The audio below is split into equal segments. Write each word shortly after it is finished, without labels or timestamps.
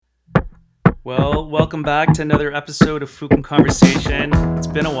Well, welcome back to another episode of Fook in Conversation. It's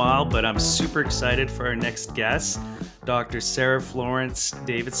been a while, but I'm super excited for our next guest, Dr. Sara Florence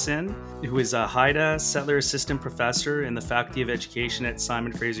Davidson, who is a Haida settler assistant professor in the Faculty of Education at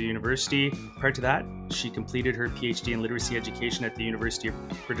Simon Fraser University. Prior to that, she completed her PhD in literacy education at the University of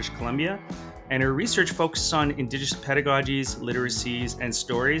British Columbia, and her research focuses on Indigenous pedagogies, literacies, and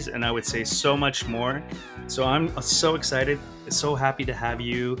stories, and I would say so much more. So I'm so excited, so happy to have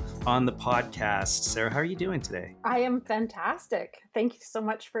you on the podcast. Sara, how are you doing today? I am fantastic. Thank you so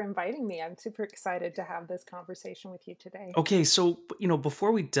much for inviting me. I'm super excited to have this conversation with you today. Okay, so,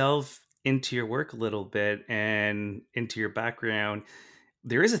 before we delve into your work a little bit and into your background,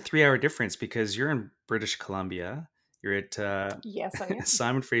 there is a 3 hour difference because you're in British Columbia. You're at Yes, I am.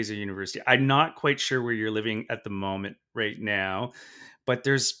 Simon Fraser University. I'm not quite sure where you're living at the moment right now, but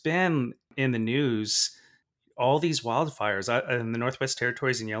there's been in the news all these wildfires in the Northwest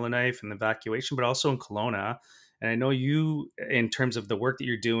Territories in Yellowknife and the evacuation, but also in Kelowna. And I know you, in terms of the work that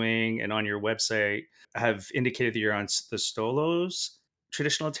you're doing and on your website, have indicated that you're on the Stolos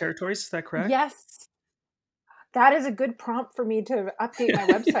traditional territories. Is that correct? Yes, that is a good prompt for me to update my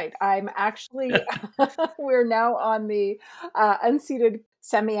website. I'm actually, we're now on the unceded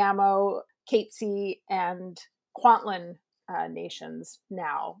Semiahmoo, Katzie, and Kwantlen nations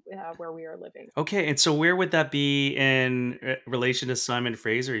now, where we are living. Okay, and so where would that be in relation to Simon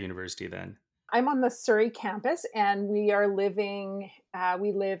Fraser University then? I'm on the Surrey campus, and we are living.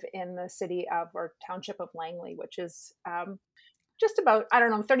 We live in the city of or township of Langley, which is just about, I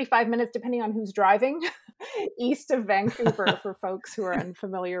don't know, 35 minutes, depending on who's driving, east of Vancouver for folks who are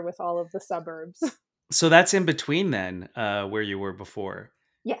unfamiliar with all of the suburbs. So that's in between then, where you were before.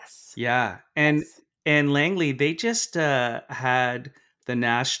 Yes. Yeah, and Yes. Langley, they just had the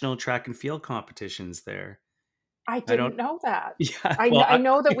national track and field competitions there. I I don't. didn't know that. Yeah, I I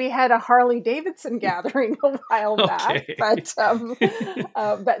know that we had a Harley Davidson gathering a while back, okay. but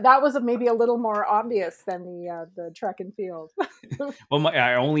that was maybe a little more obvious than the track and field. Well,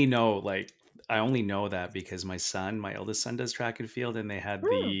 I only know that because my eldest son, does track and field, and they had Hmm.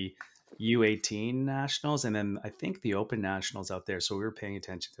 the U18 nationals, and then I think the Open nationals out there. So we were paying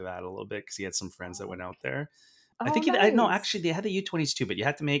attention to that a little bit because he had some friends that went out there. I Oh, think I no, nice. actually they had the U20s too, but you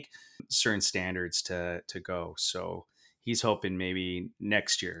had to make certain standards to go. So he's hoping maybe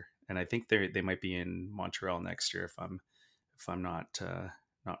next year, and I think they might be in Montreal next year if I'm not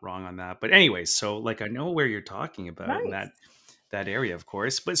wrong on that. But anyways, so like I know where you're talking about in Nice. that area, of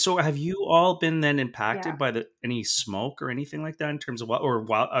course. But so have you all been then Yeah. impacted by the any smoke or anything like that in terms of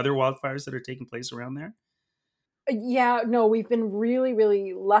other wildfires that are taking place around there? Yeah, no, we've been really,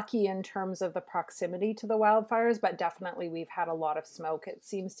 really lucky in terms of the proximity to the wildfires, but definitely we've had a lot of smoke. It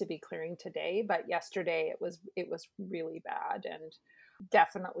seems to be clearing today, but yesterday it was really bad, and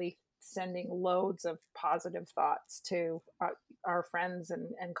definitely sending loads of positive thoughts to our friends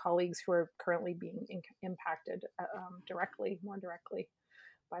and colleagues who are currently being impacted more directly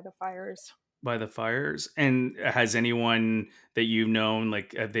by the fires. By the fires, and has anyone that you've known,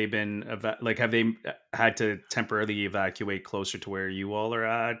 like have they been have they had to temporarily evacuate closer to where you all are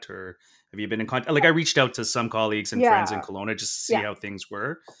at, or have you been in contact? Like I reached out to some colleagues and friends in Yeah, Kelowna just to see yeah. how things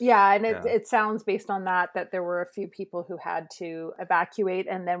were. Yeah, and it Yeah. it sounds based on that there were a few people who had to evacuate,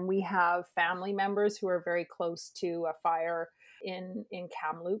 and then we have family members who are very close to a fire in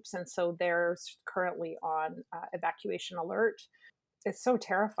Kamloops, and so they're currently on evacuation alert. It's so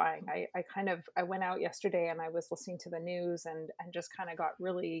terrifying. I went out yesterday and I was listening to the news and just kind of got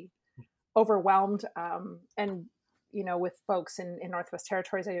really overwhelmed. And with folks in Northwest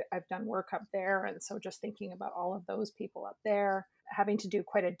Territories, I've done work up there, and so just thinking about all of those people up there having to do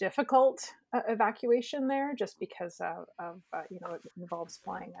quite a difficult evacuation there, just because it involves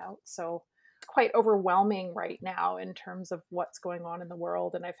flying out. So it's quite overwhelming right now in terms of what's going on in the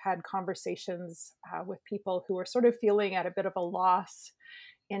world. And I've had conversations with people who are sort of feeling at a bit of a loss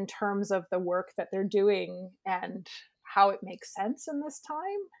in terms of the work that they're doing and how it makes sense in this time.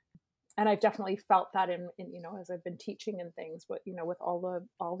 And I've definitely felt that in as I've been teaching and things, but with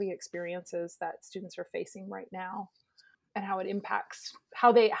all the experiences that students are facing right now, and how it impacts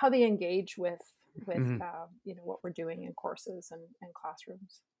how they engage with Mhm. what we're doing in courses and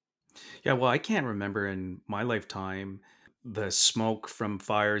classrooms. Yeah, well, I can't remember in my lifetime the smoke from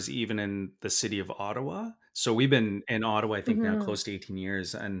fires even in the city of Ottawa. So we've been in Ottawa, I think now Hmm. close to 18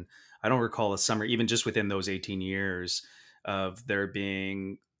 years, and I don't recall a summer, even just within those 18 years, of there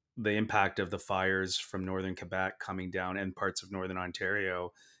being the impact of the fires from northern Quebec coming down and parts of northern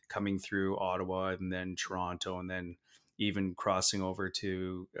Ontario coming through Ottawa and then Toronto and then even crossing over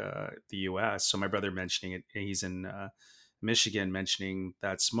to the US. So my brother mentioning it, he's in Michigan, mentioning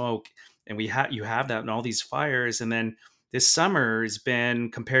that smoke, and you have that in all these fires, and then this summer has been,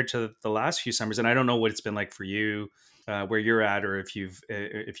 compared to the last few summers, and I don't know what it's been like for you, where you're at, or if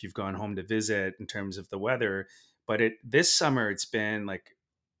you've gone home to visit in terms of the weather, but this summer it's been like,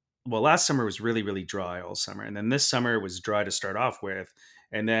 well, last summer was really, really dry all summer, and then this summer was dry to start off with,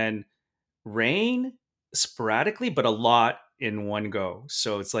 and then rain sporadically, but a lot in one go.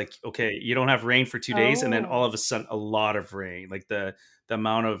 So it's like, okay, you don't have rain for 2 days, and then all Oh, of a sudden, a lot of rain. Like the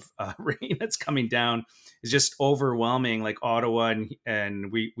amount of rain that's coming down is just overwhelming. Like Ottawa,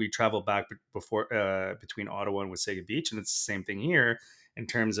 and we traveled back before, between Ottawa and Wasaga Beach, and it's the same thing here in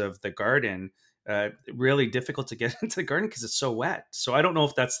terms of the garden. Really difficult to get into the garden because it's so wet. So I don't know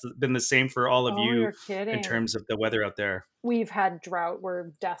if that's been the same for all of oh, you you're in kidding. terms of the weather out there. We've had drought. We're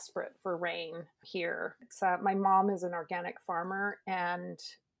desperate for rain here. My mom is an organic farmer, and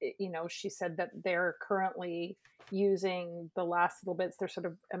she said that they're currently using the last little bits. They're sort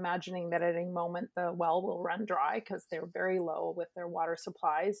of imagining that at any moment the well will run dry because they're very low with their water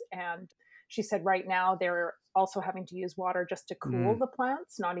supplies. And she said right now they're also having to use water just to cool Mm, the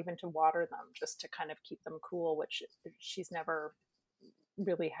plants, not even to water them, just to kind of keep them cool, which she's never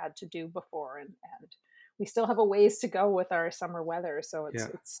really had to do before. And we still have a ways to go with our summer weather, so it's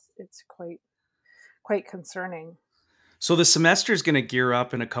yeah. it's it's quite concerning. So the semester is going to gear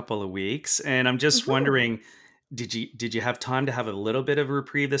up in a couple of weeks, and I'm just Hmm. wondering, did you have time to have a little bit of a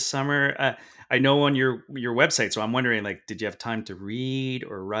reprieve this summer? I know on your website, so I'm wondering, like, did you have time to read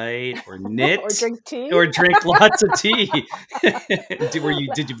or write or Or knit drink tea. or drink lots of tea? Did you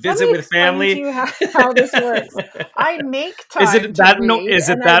Let visit me with explain to family? you how this works. I make Is time it to that no? read Is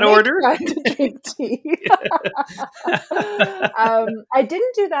it and I that make order? time to drink tea. I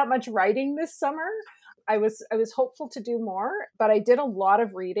didn't do that much writing this summer. I was hopeful to do more, but I did a lot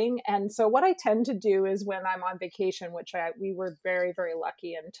of reading. And so what I tend to do is when I'm on vacation, which we were very, very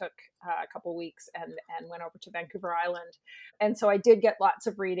lucky and took a couple weeks and went over to Vancouver Island. And so I did get lots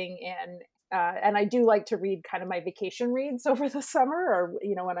of reading in. And I do like to read kind of my vacation reads over the summer, or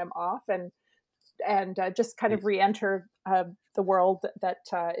when I'm off, and just kind of re-enter the world that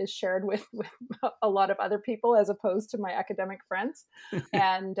is shared with a lot of other people as opposed to my academic friends,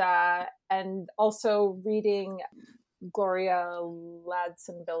 and also reading Gloria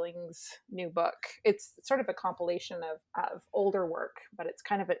Ladson-Billings' new book. It's sort of a compilation of older work, but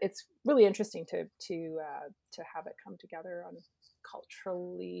it's really interesting to have it come together on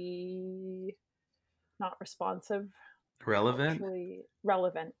culturally not responsive, Relevant? culturally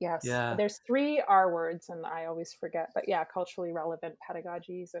relevant. Yes, Yeah. there's three R words, and I always forget. But yeah, culturally relevant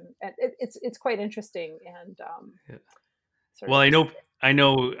pedagogies, and it's quite interesting, and Yeah. sort Well, of just I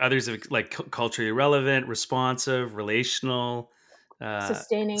know others have, like, culturally relevant, responsive, relational, uh,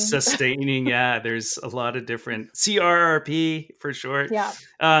 sustaining. sustaining. Yeah, there's a lot of different CRRP for short. Yeah,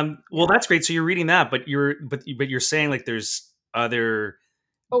 Well, yeah. that's great. So you're reading that, but you're saying, like, there's other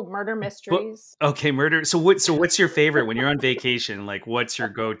Oh, murder book. mysteries. Okay, murder. So what's your favorite when you're on vacation? Like, what's your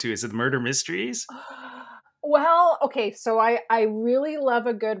go-to? Is it murder mysteries? Well, okay, so I really love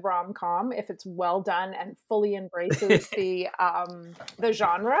a good rom com if it's well done and fully embraces the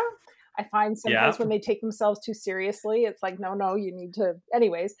genre. I find Yeah. sometimes when they take themselves too seriously, it's like no, no, you need to.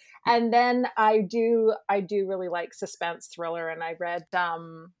 Anyways, and then I do really like suspense thriller, and I read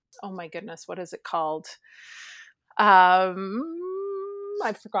oh my goodness, what is it called? Um,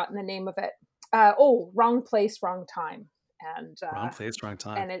 I've forgotten the name of it. Wrong place, wrong time, and Wrong place, wrong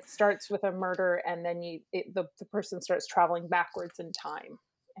time. it starts with a murder, and then the person starts traveling backwards in time,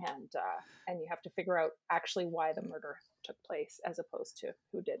 and you have to figure out actually why the murder took place as opposed to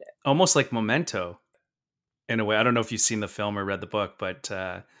who did it. Almost like Memento in a way. I don't know if you've seen the film or read the book, but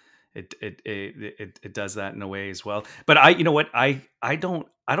it does that in a way as well. But you know what, I don't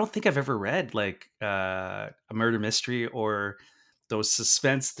think I've ever read, like, a murder mystery or those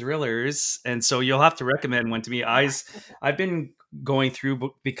suspense thrillers, and so you'll have to recommend one to me. Yeah. I've been going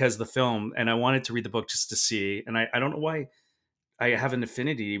through because of the film, and I wanted to read the book just to see, and I don't know why I have an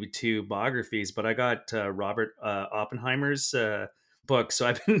affinity to biographies, but I got Robert Oppenheimer's book, so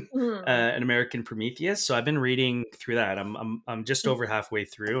I've been Mm, an American Prometheus. So I've been reading through that. I'm just over halfway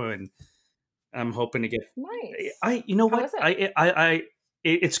through, and I'm hoping to get. nice. I You know How what, is it?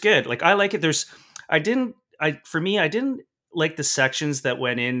 it's good. Like, I like it. I didn't I for me I didn't like the sections that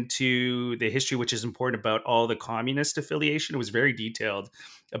went into the history, which is important, about all the communist affiliation. It was very detailed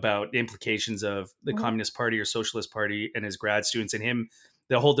about the implications of the Mhm. Communist Party or Socialist Party and his grad students, and him,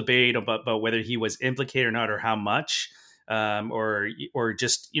 the whole debate about whether he was implicated or not, or how much. Or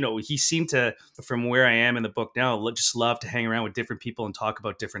just, he seemed to, from where I am in the book now, just love to hang around with different people and talk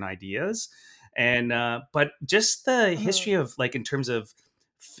about different ideas. And but just the history Mhm. of, like, in terms of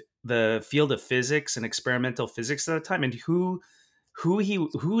the field of physics and experimental physics at the time, and who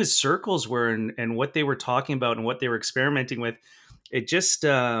his circles were, and what they were talking about and what they were experimenting with. It just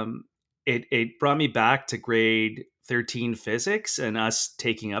it brought me back to grade 13 physics and us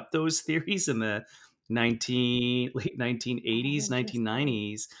taking up those theories in the late Oh, 1980s, interesting.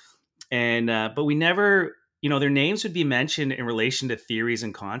 1990s. And but we never, their names would be mentioned in relation to theories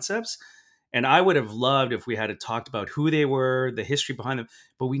and concepts, and I would have loved if we had talked about who they were, the history behind them,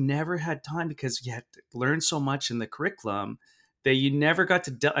 but we never had time because you had to learn so much in the curriculum that you never got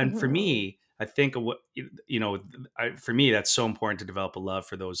to. And for Mhm. me, I think what for me, that's so important to develop a love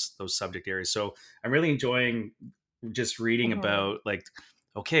for those subject areas. So I'm really enjoying just reading Mhm. about, like,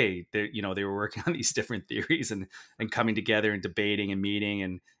 okay, they were working on these different theories, and coming together and debating and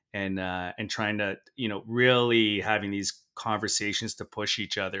meeting, and trying to, really having these conversations to push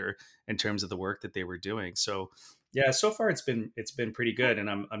each other in terms of the work that they were doing. So yeah, so far it's been pretty good, and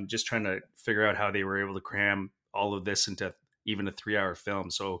I'm just trying to figure out how they were able to cram all of this into even a 3-hour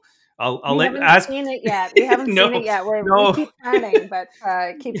film. So I'll We let haven't ask. seen it yet. We haven't seen it No, yet. We no. keep planning, but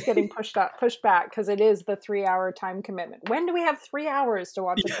it keeps getting pushed back because it is the 3 hour time commitment. When do we have 3 hours to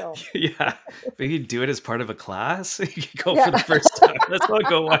watch a Yeah, film? yeah. But you do it as part of a class. You could go for Yeah. the first time. Let's all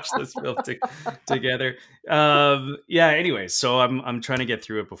go watch this film together. Yeah. Anyway, so I'm trying to get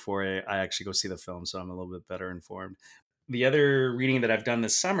through it before I actually go see the film, so I'm a little bit better informed. The other reading that I've done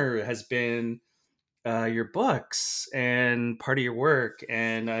this summer has been your books and part of your work,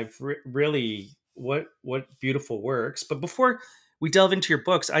 and I've really, what beautiful works. But before we delve into your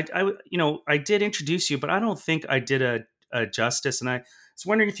books, I did introduce you, but I don't think I did a justice, and I was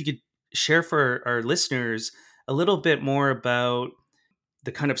wondering if you could share for our listeners a little bit more about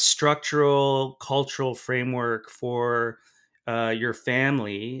the kind of structural cultural framework for your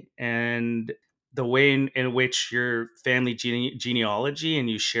family, and the way in which your family genealogy, and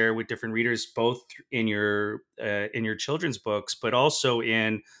you share with different readers, both in your children's books, but also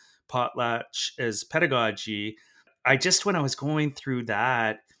in Potlatch as Pedagogy. I just, when I was going through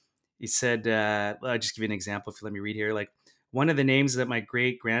that, he said, I'll just give you an example if you let me read here. Like, one of the names that my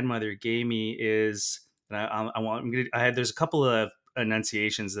great grandmother gave me is, and I want, I had, there's a couple of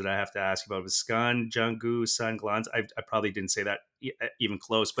enunciations that I have to ask you about. With Sgaan Jaadgu San Glans. I probably didn't say that even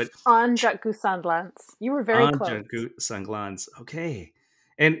close, but On Jaadgu San Glans. You were very on close. Jaadgu San Glans. Okay.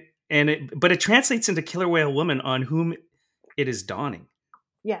 But it translates into killer whale woman on whom it is dawning.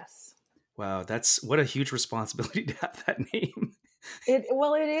 Yes. Wow, that's what a huge responsibility to have that name. It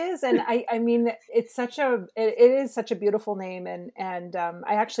is, and I mean, it is such a beautiful name, and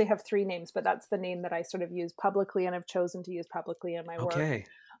I actually have three names, but that's the name that I sort of use publicly, and I've chosen to use publicly in my work. Okay.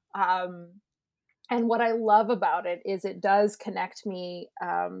 Um, and what I love about it is it does connect me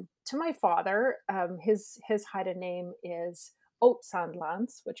to my father. His Haida name is Ot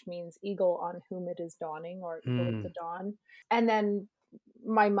Sandlans, which means eagle on whom it is dawning, or eagle of the Mm. dawn. And then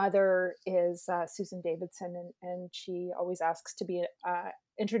my mother is Susan Davidson, and she always asks to be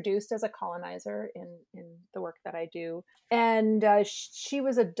introduced as a colonizer in the work that I do. And she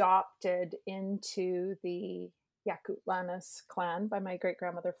was adopted into the Yakutlanis clan by my great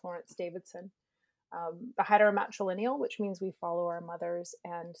grandmother Florence Davidson. The Haida are matrilineal, which means we follow our mothers,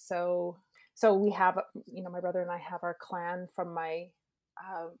 and so we have, my brother and I have our clan from my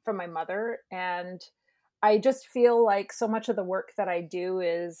mother, and I just feel like so much of the work that I do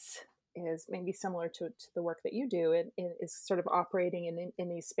is maybe similar to the work that you do, and is sort of operating in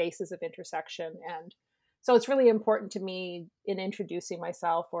these spaces of intersection. And so it's really important to me in introducing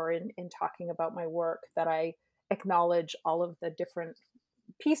myself or in talking about my work that I acknowledge all of the different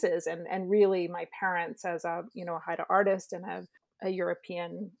pieces, and really my parents as a Haida artist and a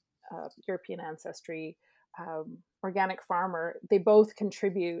European ancestry, organic farmer. They both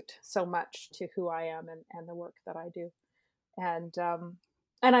contribute so much to who I am and the work that I do. And um,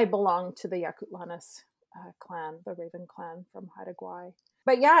 and I belong to the Yakutlanis clan, the Raven clan from Haida Gwaii.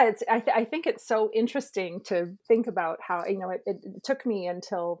 But yeah, I think it's so interesting to think about how it took me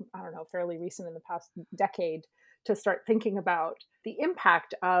until, I don't know, fairly recent, in the past decade, to start thinking about the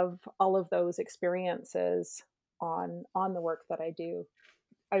impact of all of those experiences on the work that I do.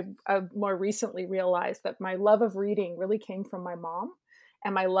 I more recently realized that my love of reading really came from my mom,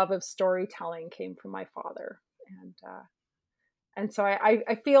 and my love of storytelling came from my father. And so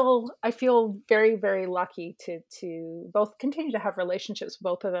I feel very, very lucky to both continue to have relationships with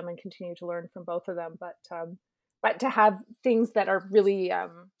both of them and continue to learn from both of them, but to have things that are really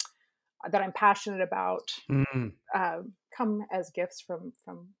that I'm passionate about Mm. come as gifts from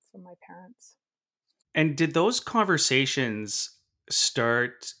my parents. And did those conversations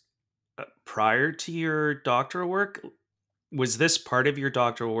start prior to your doctoral work. Was this part of your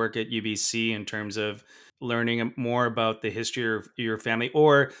doctoral work at UBC in terms of learning more about the history of your family,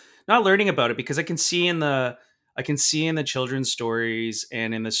 or not learning about it? Because I can see in the children's stories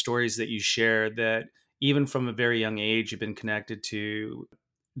and in the stories that you share that even from a very young age, you've been connected to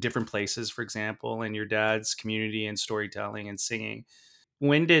different places, for example, and your dad's community and storytelling and singing.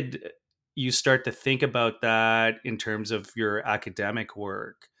 When did you start to think about that in terms of your academic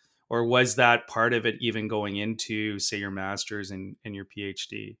work? Or was that part of it even going into, say, your master's and your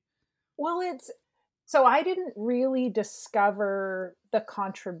PhD? Well, it's so I didn't really discover the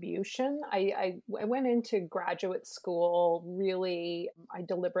contribution. I went into graduate school really, I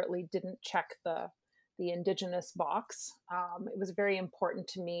deliberately didn't check the Indigenous box. It was very important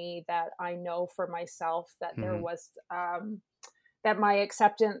to me that I know for myself that there Hmm. was that my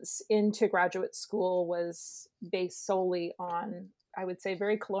acceptance into graduate school was based solely on, I would say,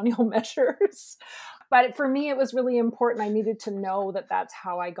 very colonial measures. But for me, it was really important. I needed to know that that's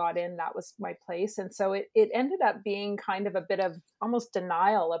how I got in. That was my place. And so it ended up being kind of a bit of almost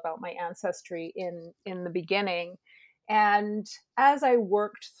denial about my ancestry in the beginning. And as I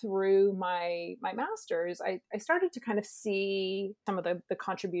worked through my master's, I started to kind of see some of the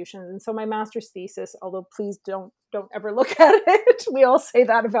contributions. And so my master's thesis, although please don't ever look at it. We all say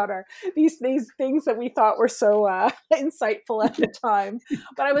that about our these things that we thought were so insightful at the time.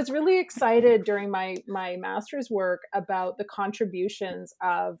 But I was really excited during my master's work about the contributions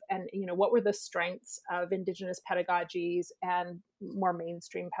of, and what were the strengths of Indigenous pedagogies and more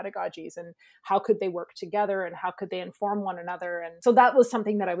mainstream pedagogies, and how could they work together and how could they inform one another. And so that was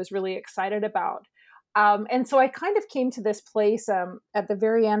something that I was really excited about. And so I kind of came to this place. At the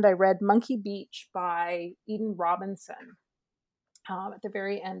very end, I read Monkey Beach by Eden Robinson. At the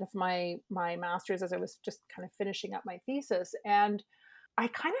very end of my master's, as I was just kind of finishing up my thesis, and I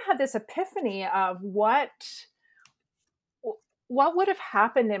kind of had this epiphany of what would have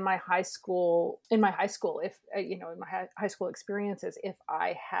happened in my high school if in my high school experiences if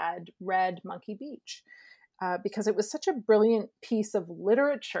I had read Monkey Beach, because it was such a brilliant piece of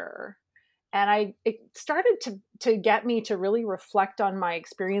literature. And it started to get me to really reflect on my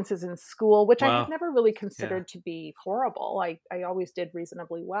experiences in school, which I had Wow. never really Yeah. considered to be horrible. I always did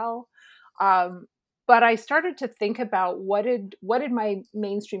reasonably well. Um, but I started to think about what did my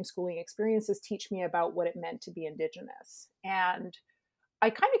mainstream schooling experiences teach me about what it meant to be Indigenous. And I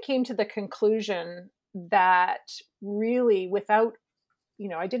kind of came to the conclusion that really, without,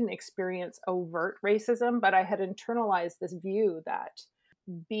 I didn't experience overt racism, but I had internalized this view that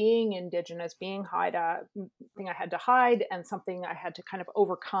being Indigenous, being Haida, thing I had to hide and something I had to kind of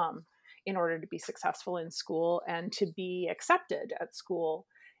overcome in order to be successful in school and to be accepted at school.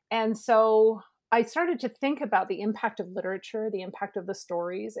 And so I started to think about the impact of literature, the impact of the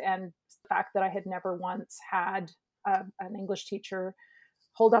stories, and the fact that I had never once had an English teacher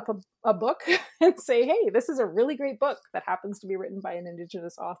hold up a book and say, hey, this is a really great book that happens to be written by an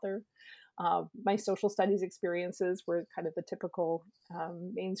Indigenous author. My social studies experiences were kind of the typical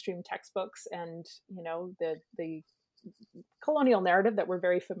mainstream textbooks, and the colonial narrative that we're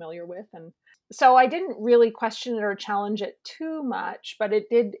very familiar with. And so I didn't really question it or challenge it too much, but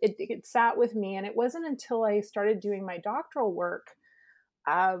it sat with me. And it wasn't until I started doing my doctoral work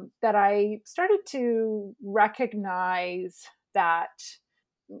that I started to recognize that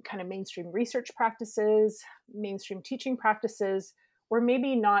kind of mainstream research practices, mainstream teaching practices were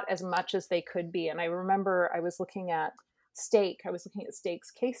maybe not as much as they could be. And I remember I was looking at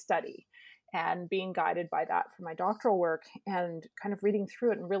Stake's case study and being guided by that for my doctoral work, and kind of reading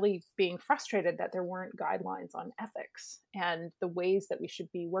through it and really being frustrated that there weren't guidelines on ethics and the ways that we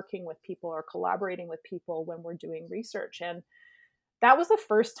should be working with people or collaborating with people when we're doing research. And that was the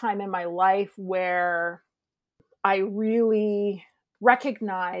first time in my life where I really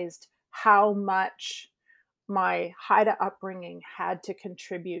recognized how much my Haida upbringing had to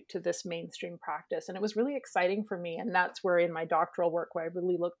contribute to this mainstream practice. And it was really exciting for me. And that's where in my doctoral work, where I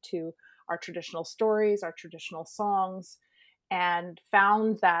really looked to our traditional stories, our traditional songs, and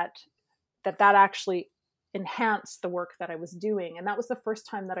found that actually enhanced the work that I was doing. And that was the first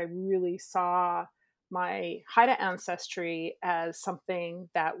time that I really saw my Haida ancestry as something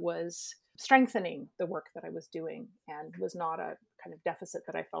that was strengthening the work that I was doing, and was not a kind of deficit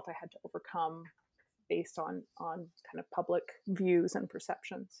that I felt I had to overcome based on kind of public views and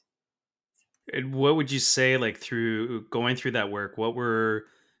perceptions. And what would you say, like through going through that work, what were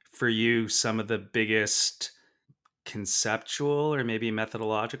for you some of the biggest conceptual or maybe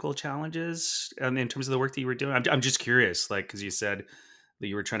methodological challenges in terms of the work that you were doing? I'm just curious, like, because you said that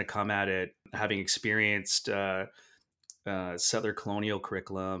you were trying to come at it having experienced settler colonial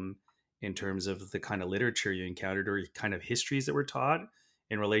curriculum in terms of the kind of literature you encountered or kind of histories that were taught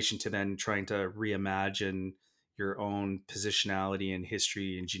in relation to then trying to reimagine your own positionality and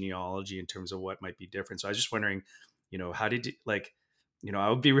history and genealogy in terms of what might be different. So I was just wondering, how did you like, I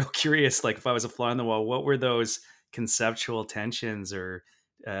would be real curious, like if I was a fly on the wall, what were those conceptual tensions or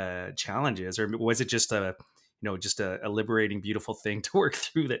challenges, or was it just a liberating, beautiful thing to work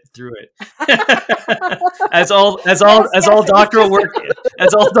through it, Yes, as yes, all it was doctoral just, work,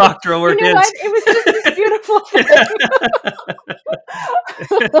 as all doctoral you work know what? is. It was just this beautiful thing.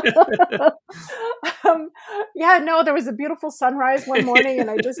 um, yeah, no, there was a beautiful sunrise one morning, and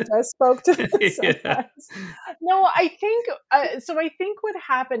I just spoke to the Yeah. sunrise. No, I think so. I think what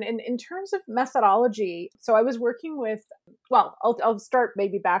happened in terms of methodology. So I was working with. Well, I'll start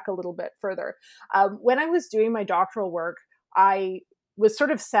maybe back a little bit further. When I was doing my doctoral work, I was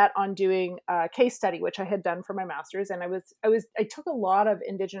sort of set on doing a case study, which I had done for my master's, and I took a lot of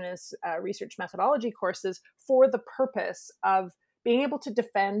Indigenous research methodology courses for the purpose of being able to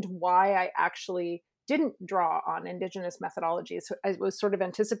defend why I actually didn't draw on Indigenous methodologies. So I was sort of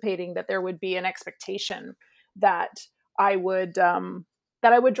anticipating that there would be an expectation that I would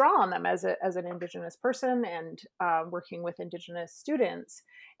draw on them as an Indigenous person and working with Indigenous students.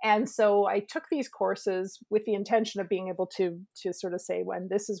 And so I took these courses with the intention of being able to sort of say when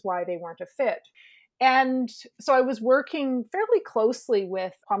this is why they weren't a fit. And so I was working fairly closely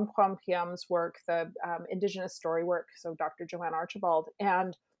with Kwam Kwam Piam's work, the Indigenous story work, so Dr. Joanne Archibald.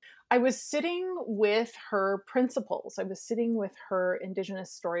 And I was sitting with her principles. I was sitting with her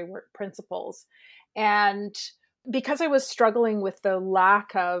Indigenous story work principles. And because I was struggling with the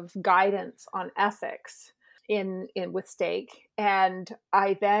lack of guidance on ethics in with stake, and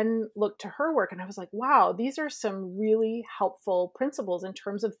I then looked to her work and I was like, wow, these are some really helpful principles in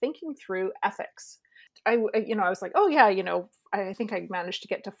terms of thinking through ethics. I was like, oh yeah, I think I managed to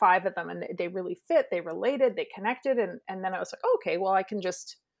get to 5 of them, and they really fit, they related, they connected. And then I was like, okay, well, I can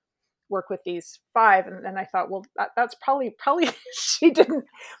just work with these 5. And then I thought, well, that's probably she didn't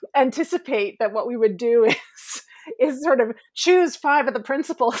anticipate that what we would do is sort of choose 5 of the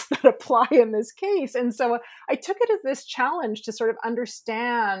principles that apply in this case. And so I took it as this challenge to sort of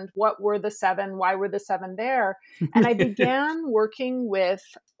understand what were the 7, why were the 7 there. And I began working with,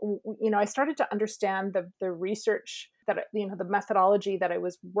 I started to understand the research that, the methodology that I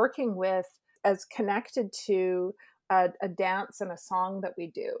was working with as connected to a dance and a song that we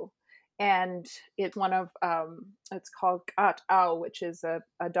do. And it's it's called Sk'ad'a, which is a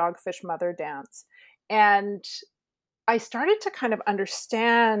dogfish mother dance. And I started to kind of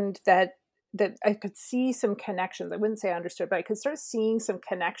understand that I could see some connections. I wouldn't say I understood, but I could start seeing some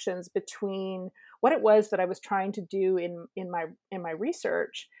connections between what it was that I was trying to do in my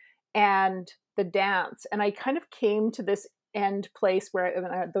research and the dance. And I kind of came to this end place where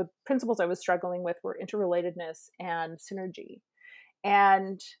the principles I was struggling with were interrelatedness and synergy.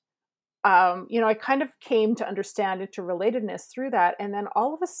 And I kind of came to understand interrelatedness through that. And then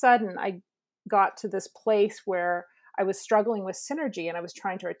all of a sudden, I got to this place where I was struggling with synergy, and I was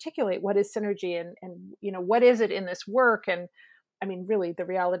trying to articulate what is synergy and what is it in this work. And I mean, really, the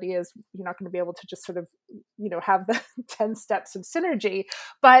reality is you're not going to be able to just sort of, have the 10 steps of synergy.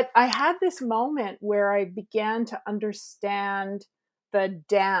 But I had this moment where I began to understand the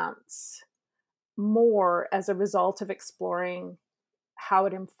dance more as a result of exploring how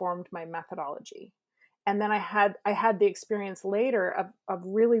it informed my methodology. And then I had the experience later of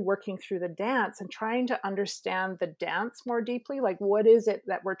really working through the dance and trying to understand the dance more deeply. Like, what is it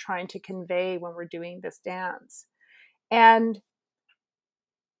that we're trying to convey when we're doing this dance? And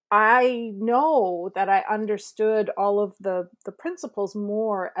I know that I understood all of the principles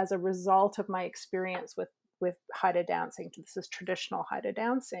more as a result of my experience with Haida dancing. This is traditional Haida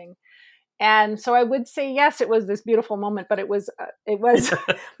dancing. And so I would say, yes, it was this beautiful moment, but it was it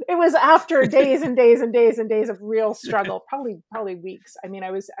was after days and days and days and days of real struggle, probably weeks. I mean, I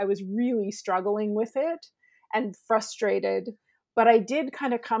was really struggling with it and frustrated, but I did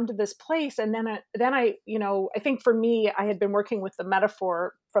kind of come to this place. And then I I think for me, I had been working with the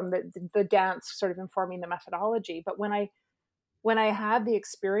metaphor from the dance sort of informing the methodology. But when I had the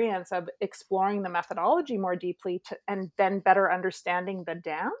experience of exploring the methodology more deeply and then better understanding the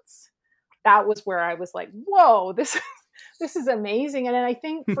dance, that was where I was like, whoa, this is amazing. And then I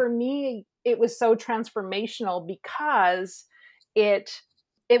think for me, it was so transformational because it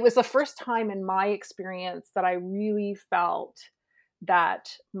was the first time in my experience that I really felt that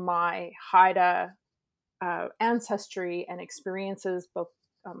my Haida ancestry and experiences, both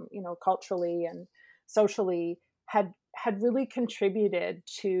culturally and socially, had really contributed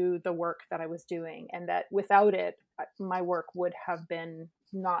to the work that I was doing, and that without it, my work would have been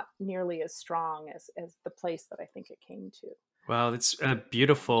not nearly as strong as the place that I think it came to. Wow, that's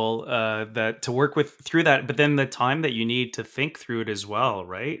beautiful that to work with through that, but then the time that you need to think through it as well,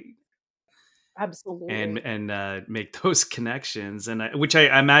 right? Absolutely. And make those connections, and which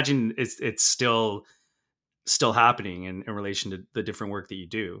I imagine it's still happening in relation to the different work that you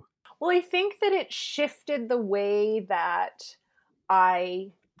do. Well, I think that it shifted the way that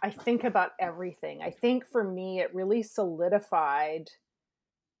I I think about everything. I think for me it really solidified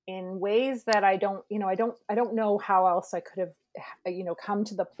in ways that I don't know how else I could have come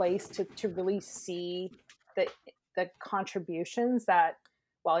to the place to really see the the contributions that,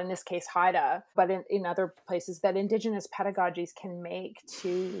 well, in this case Haida, but in other places, that Indigenous pedagogies can make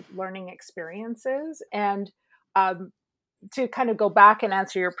to learning experiences. And um, to kind of go back and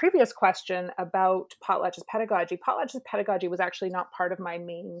answer your previous question about Potlatch's pedagogy was actually not part of my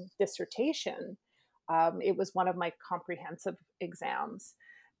main dissertation. It was one of my comprehensive exams,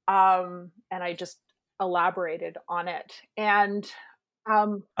 and I just elaborated on it. And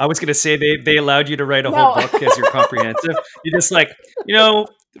um, I was going to say they allowed you to write a whole no, book as your comprehensive. You just like,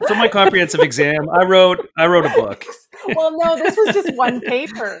 for my comprehensive exam, I wrote a book. well, no, this was just one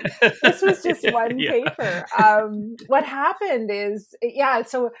paper. This was just one Yeah. paper. What happened is, yeah.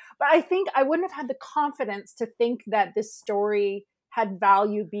 So, but I think I wouldn't have had the confidence to think that this story had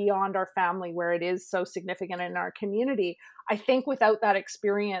value beyond our family, where it is so significant in our community. I think without that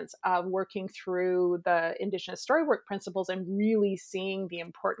experience of working through the Indigenous storywork principles and really seeing the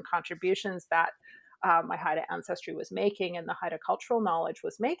important contributions that my Haida ancestry was making and the Haida cultural knowledge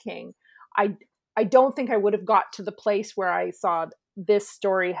was making, I I don't think I would have got to the place where I saw this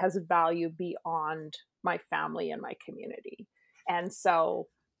story has value beyond my family and my community. And so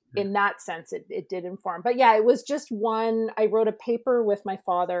in that sense, it did inform. But yeah, it was just one. I wrote a paper with my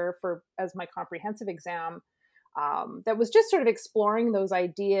father for as my comprehensive exam, that was just sort of exploring those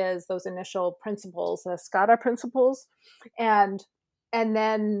ideas, those initial principles, the Sk'ad'a principles. And and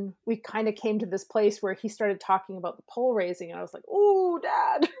then we kind of came to this place where he started talking about the pole raising, and I was like, "Oh,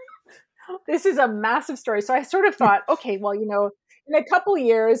 Dad, this is a massive story." So I sort of thought, okay, well, in a couple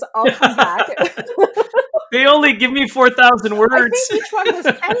years, I'll come back. They only give me 4,000 I think words. each one was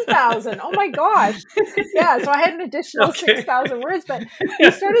 10,000. Oh my gosh. Yeah. So I had an additional Okay. 6,000 words, but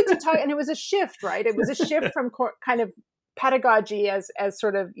we started to talk, and it was a shift, right? It was a shift from kind of pedagogy as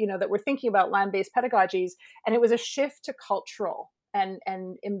sort of, that we're thinking about land-based pedagogies. And it was a shift to cultural and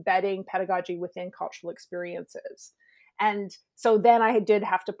embedding pedagogy within cultural experiences. And so then I did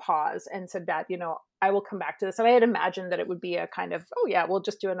have to pause and said that, I will come back to this. And I had imagined that it would be a kind of, oh yeah, we'll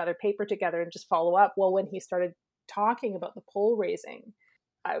just do another paper together and just follow up. Well, when he started talking about the pole raising,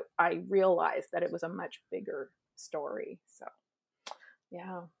 I realized that it was a much bigger story. So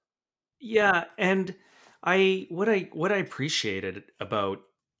yeah. Yeah, and what I appreciated about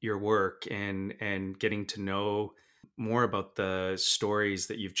your work and getting to know more about the stories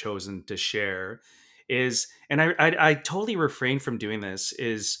that you've chosen to share is, and I totally refrain from doing this,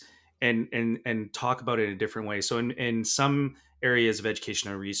 is and talk about it in a different way. So in some areas of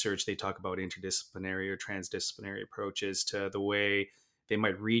educational research, they talk about interdisciplinary or transdisciplinary approaches to the way they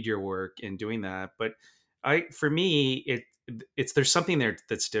might read your work in doing that. But for me, there's something there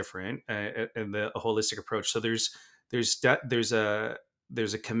that's different, in the a holistic approach. So there's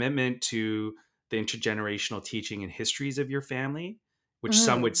a commitment to the intergenerational teaching and histories of your family, which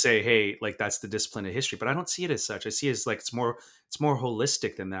some would Mm-hmm. say, hey, like that's the discipline of history, but I don't see it as such. I see it as like it's more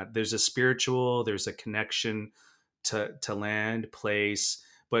holistic than that. There's a spiritual, there's a connection to land, place,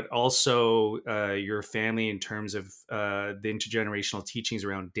 but also your family in terms of the intergenerational teachings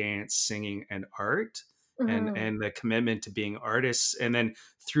around dance, singing, and art, and Mm-hmm. and the commitment to being artists, and then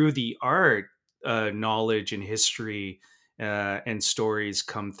through the art, knowledge and history and stories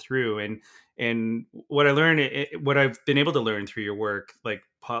come through. And what I learned, what I've been able to learn through your work, like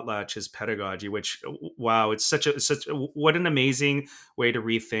Potlatch is pedagogy, which, wow, it's what an amazing way to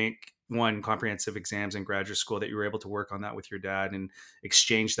rethink one comprehensive exams in graduate school, that you were able to work on that with your dad and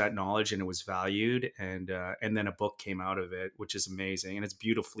exchange that knowledge, and it was valued, and then a book came out of it, which is amazing, and it's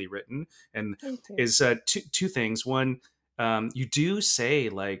beautifully written, and Thank you. is two things. One, you do say,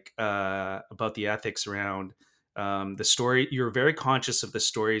 like, about the ethics around the story. You're very conscious of the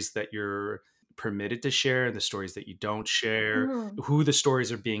stories that you're permitted to share and the stories that you don't share, Mm-hmm. who the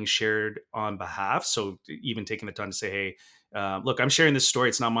stories are being shared on behalf. So even taking the time to say, hey, look, I'm sharing this story,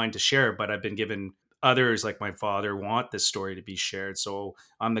 it's not mine to share, but I've been given, others like my father want this story to be shared, so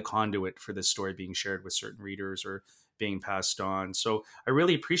I'm the conduit for this story being shared with certain readers or being passed on. So I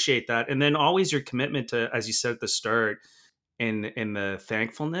really appreciate that. And then always your commitment to, as you said at the start, in the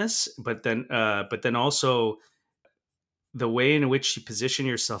thankfulness, but then also the way in which you position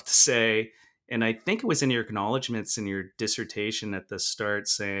yourself to say, and I think it was in your acknowledgments in your dissertation at the start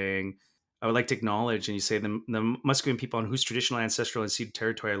saying, I would like to acknowledge, and you say, the Musqueam people on whose traditional, ancestral, and ceded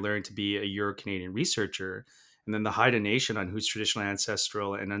territory I learned to be a Euro-Canadian researcher, and then the Haida Nation on whose traditional,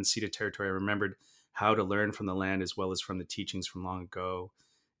 ancestral, and unceded territory I remembered how to learn from the land as well as from the teachings from long ago.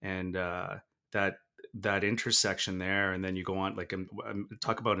 And that that intersection there, and then you go on, like,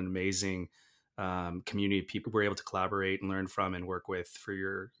 talk about an amazing community of people we're able to collaborate and learn from and work with for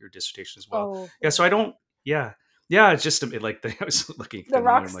your dissertation as well. Oh, Yeah, so I don't. Yeah, yeah. It's just like I was looking at the the note.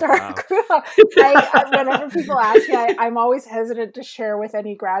 rock I'm like, star. wow. Whenever people ask me, I'm always hesitant to share with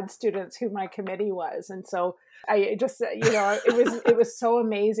any grad students who my committee was, and so I just, it was so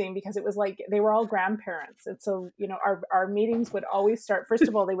amazing because it was like they were all grandparents, and so our meetings would always start. First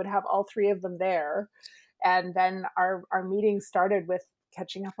of all, they would have all three of them there, and then our meetings started with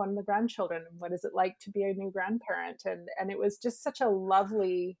catching up on the grandchildren and what is it like to be a new grandparent, and it was just such a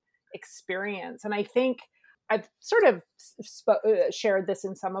lovely experience. And I think I've sort of shared this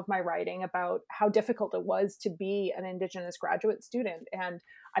in some of my writing about how difficult it was to be an Indigenous graduate student. And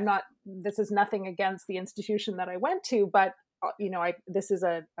this is nothing against the institution that I went to, but this is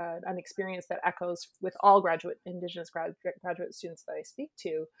an experience that echoes with all Indigenous graduate students that I speak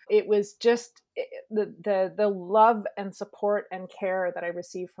to. It was just the love and support and care that I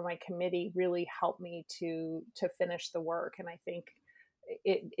received from my committee really helped me to finish the work. And I think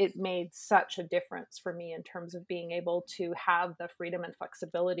it made such a difference for me in terms of being able to have the freedom and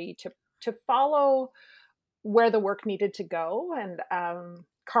flexibility to follow where the work needed to go. And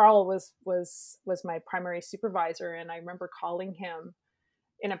Carl was my primary supervisor, and I remember calling him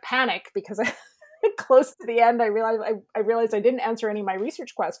in a panic because close to the end I realized I didn't answer any of my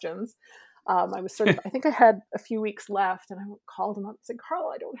research questions. I was I think I had a few weeks left, and I called him up and said,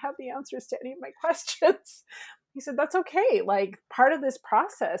 Carl, I don't have the answers to any of my questions. He said, that's okay. Like, part of this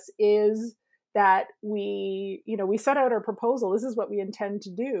process is that we set out our proposal. This is what we intend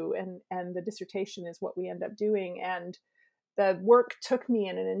to do. And the dissertation is what we end up doing. And the work took me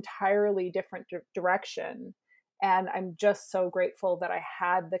in an entirely different direction. And I'm just so grateful that I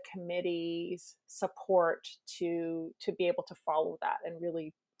had the committee's support to be able to follow that and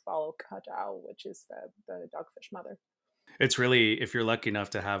really follow Sk'ad'a, which is the dogfish mother. It's really, if you're lucky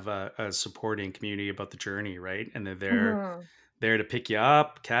enough to have a supporting community about the journey, right? And they're Mm-hmm. there to pick you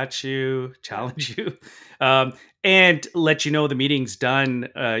up, catch you, Yeah. challenge you, and let you know the meeting's done.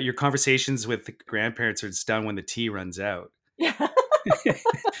 Your conversations with the grandparents are just done when the tea runs out. Yeah.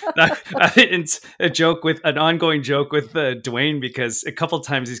 It's an ongoing joke with Dwayne, because a couple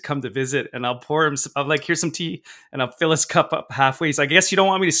times he's come to visit and I'll pour him, I'm like, here's some tea, and I'll fill his cup up halfway. He's like, I guess you don't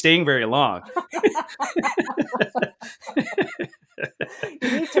want me to staying very long.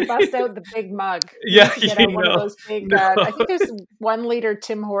 You need to bust out the big mug. Yeah, need to get out one of those big, no. I think there's 1 liter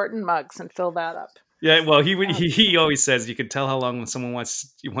Tim Horton mugs, and fill that up. Yeah, well, he always says you can tell how long someone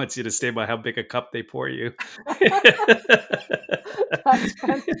wants you to stay by how big a cup they pour you. That's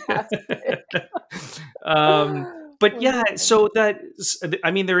fantastic. But yeah, so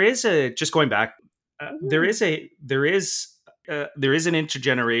there is just going back. There is an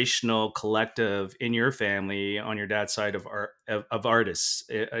intergenerational collective in your family on your dad's side of artists,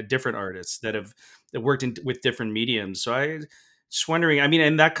 different artists that worked with different mediums. So I just wondering,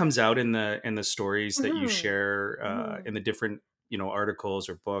 and that comes out in the stories that you share in the different articles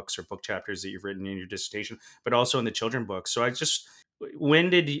or books or book chapters that you've written in your dissertation, but also in the children books. So when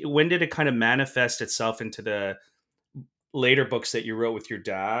did it kind of manifest itself into the later books that you wrote with your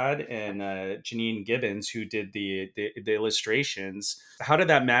dad and Janine Gibbons, who did the illustrations? How did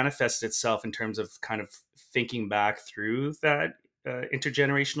that manifest itself in terms of kind of thinking back through that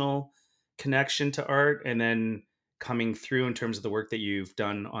intergenerational connection to art, and then coming through in terms of the work that you've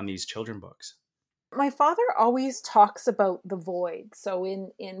done on these children books? My father always talks about the void. So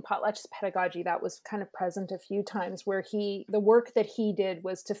in Potlatch's Pedagogy, that was kind of present a few times, where the work that he did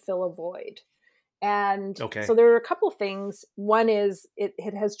was to fill a void. And Okay. so there are a couple things. One is it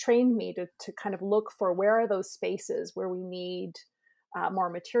has trained me to kind of look for where are those spaces where we need more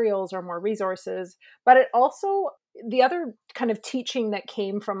materials or more resources. But it also, the other kind of teaching that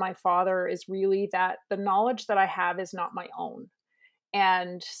came from my father is really that the knowledge that I have is not my own.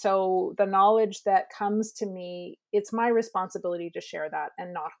 And so the knowledge that comes to me, it's my responsibility to share that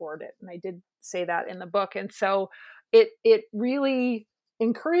and not hoard it. And I did say that in the book. And so it really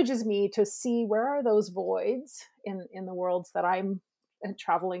encourages me to see where are those voids in the worlds that I'm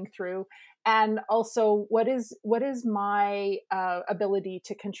traveling through, and also what is my ability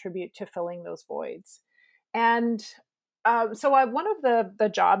to contribute to filling those voids. And so one of the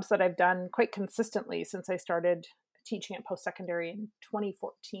jobs that I've done quite consistently since I started teaching at post-secondary in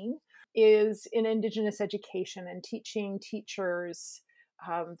 2014, is in Indigenous education and teaching teachers,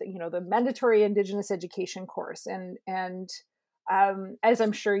 the mandatory Indigenous education course. And as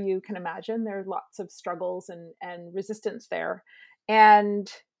I'm sure you can imagine, there are lots of struggles and resistance there. And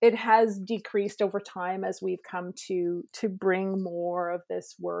it has decreased over time as we've come to bring more of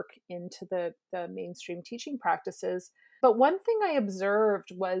this work into the mainstream teaching practices. But one thing I observed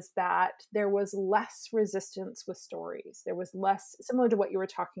was that there was less resistance with stories. There was less, similar to what you were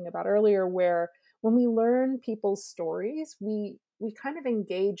talking about earlier, where when we learn people's stories, we kind of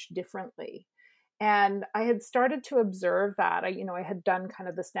engage differently. And I had started to observe that. I had done kind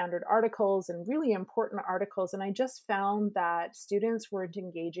of the standard articles and really important articles, and I just found that students weren't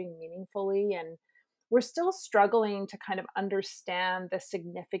engaging meaningfully, and we're still struggling to kind of understand the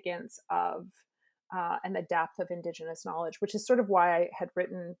significance of and the depth of Indigenous knowledge, which is sort of why I had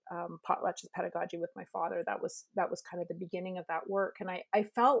written Potlatch's Pedagogy with my father. That was kind of the beginning of that work, and I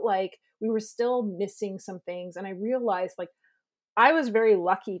felt like we were still missing some things, and I realized like I was very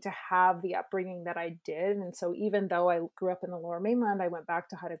lucky to have the upbringing that I did. And so even though I grew up in the Lower Mainland, I went back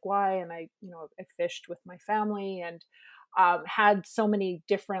to Haida and I fished with my family and had so many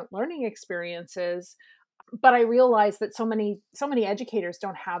different learning experiences. But I realized that so many educators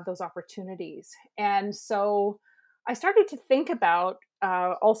don't have those opportunities. And so I started to think about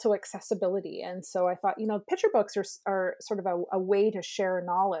also accessibility. And so I thought, picture books are sort of a way to share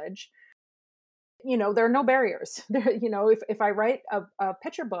knowledge. There are no barriers. If I write a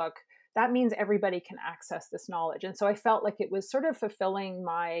picture book, that means everybody can access this knowledge. And so I felt like it was sort of fulfilling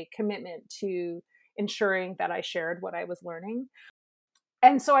my commitment to ensuring that I shared what I was learning.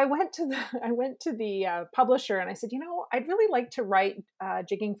 And so I went to the publisher and I said, I'd really like to write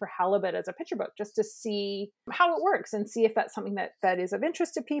Jigging for Halibut as a picture book just to see how it works and see if that's something that is of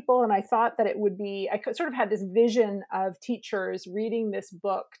interest to people. And I thought that it would be, I could sort of had this vision of teachers reading this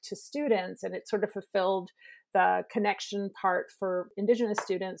book to students, and it sort of fulfilled the connection part for Indigenous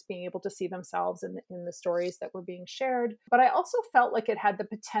students being able to see themselves in the stories that were being shared. But I also felt like it had the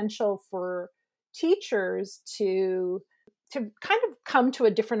potential for teachers to kind of come to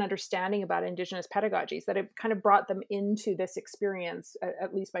a different understanding about Indigenous pedagogies, that it kind of brought them into this experience,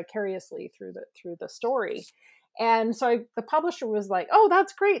 at least vicariously through the story. And so the publisher was like, "Oh,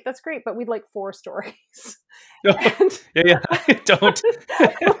 that's great, but we'd like 4 stories." And yeah. Don't.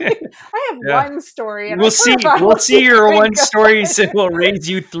 I have one story, and we'll see your one stories, and we'll raise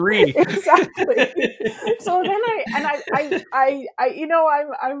you 3. Exactly. So then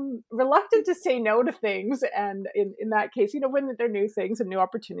I'm reluctant to say no to things, and in that case, when they're new things and new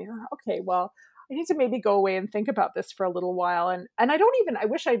opportunities, okay, well, I need to maybe go away and think about this for a little while. And I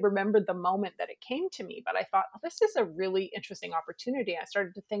wish I remembered the moment that it came to me, but I thought, this is a really interesting opportunity. I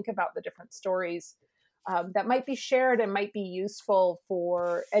started to think about the different stories that might be shared and might be useful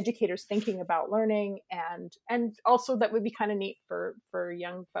for educators thinking about learning, and also that would be kind of neat for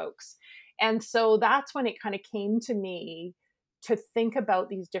young folks. And so that's when it kind of came to me to think about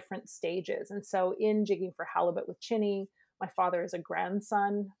these different stages. And so in Jigging for Halibut with Chinny, my father is a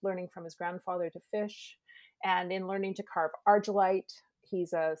grandson learning from his grandfather to fish. And in Learning to Carve Argillite,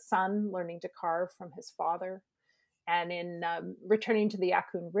 he's a son learning to carve from his father. And in Returning to the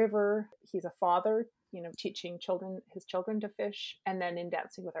Ahkun River, he's a father, teaching his children to fish. And then in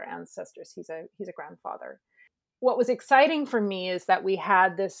Dancing with Our Ancestors, he's a grandfather. What was exciting for me is that we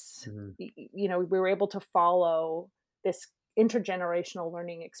had this, we were able to follow this intergenerational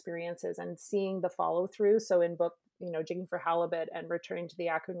learning experiences and seeing the follow through. So in book, Jigging for Halibut and Returning to the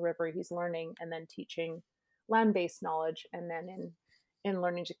Ahkun River, he's learning and then teaching land-based knowledge. And then in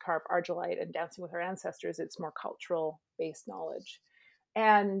Learning to Carve Argillite and Dancing with Our Ancestors, it's more cultural-based knowledge.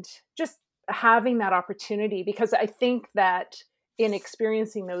 And just having that opportunity, because I think that in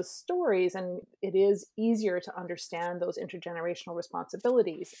experiencing those stories, and it is easier to understand those intergenerational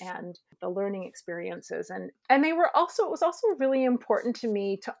responsibilities and the learning experiences. And it was also really important to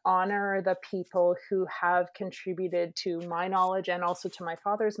me to honor the people who have contributed to my knowledge and also to my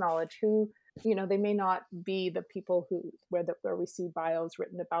father's knowledge, who, they may not be the people where we see bios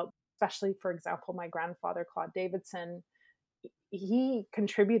written about, especially, for example, my grandfather, Claude Davidson. He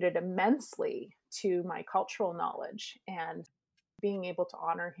contributed immensely to my cultural knowledge, and being able to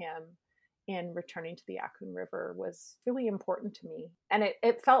honor him in Returning to the Ahkun River was really important to me. And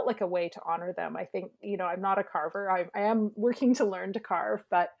it felt like a way to honor them. I think, I'm not a carver. I am working to learn to carve,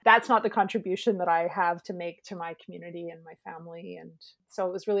 but that's not the contribution that I have to make to my community and my family. And so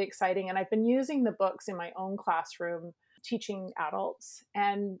it was really exciting. And I've been using the books in my own classroom, teaching adults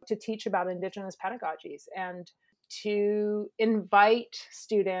and to teach about Indigenous pedagogies. And to invite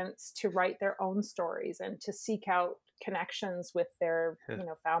students to write their own stories and to seek out connections with their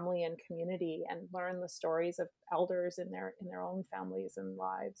family and community and learn the stories of elders in their own families and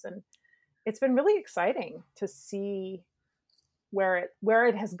lives. And it's been really exciting to see where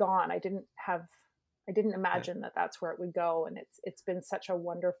it has gone. I didn't imagine that that's where it would go, and it's been such a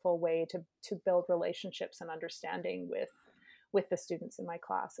wonderful way to build relationships and understanding with the students in my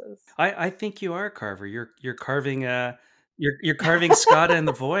classes. I think you are a carver. You're carving you're carving Sk'ad'a in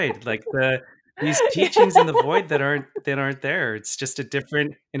the void, like these teachings in the void that aren't there. It's just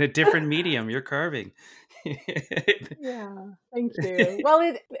in a different medium. You're carving. Yeah, thank you. Well,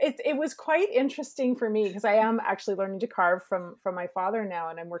 it was quite interesting for me because I am actually learning to carve from my father now,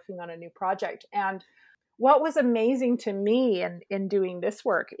 and I'm working on a new project. And what was amazing to me in doing this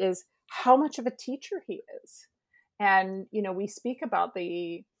work is how much of a teacher he is. And we speak about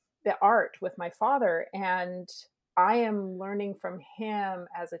the art with my father, and I am learning from him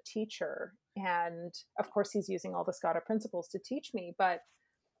as a teacher. And of course, he's using all the Sk'ad'a principles to teach me, but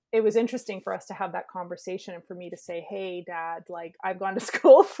it was interesting for us to have that conversation and for me to say, hey, Dad, like I've gone to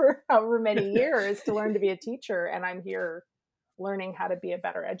school for however many years to learn to be a teacher, and I'm here learning how to be a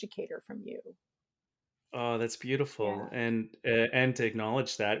better educator from you. Oh, that's beautiful. Yeah. And to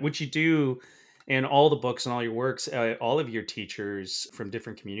acknowledge that, which you do in all the books and all your works, all of your teachers from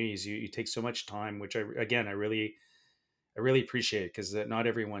different communities, you take so much time, which I really appreciate it because not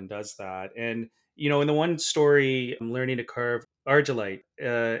everyone does that. And in the one story, learning to carve argillite,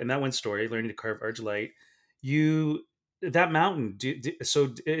 in that one story, learning to carve argillite, you that mountain.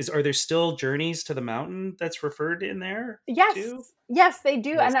 Are there still journeys to the mountain that's referred in there too? Yes, they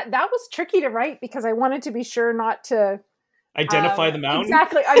do. Yes. And that was tricky to write because I wanted to be sure not to Identify the mountain.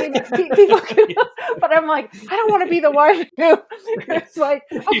 Exactly. I mean, people can, but I'm like, I don't want to be the one who it's like,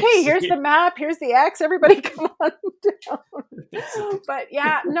 okay, here's the map, here's the X, everybody come on down. But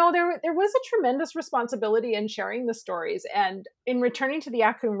yeah, no, there was a tremendous responsibility in sharing the stories, and in returning to the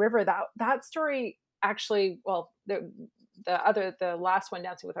Yadgu River, that story actually, well, the last one,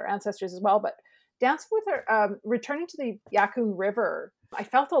 Dancing with Our Ancestors as well, but Dancing with Our, returning to the Yadgu River, I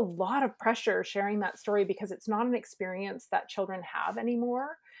felt a lot of pressure sharing that story because it's not an experience that children have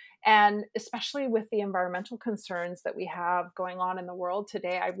anymore. And especially with the environmental concerns that we have going on in the world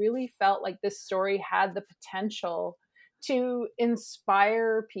today, I really felt like this story had the potential to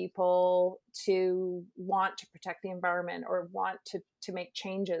inspire people to want to protect the environment or want to make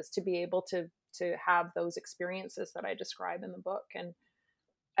changes, to be able to have those experiences that I describe in the book. And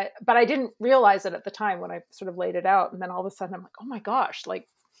but I didn't realize it at the time when I sort of laid it out. And then all of a sudden I'm like, oh my gosh, like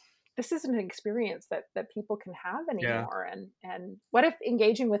this isn't an experience that people can have anymore. Yeah. And what if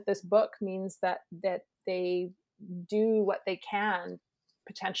engaging with this book means that they do what they can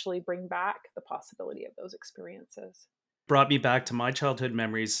potentially bring back the possibility of those experiences? Brought me back to my childhood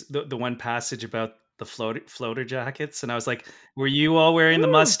memories. The one passage about the floater jackets. And I was like, were you all wearing the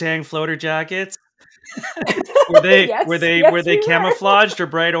Mustang floater jackets? Yes, were they camouflaged or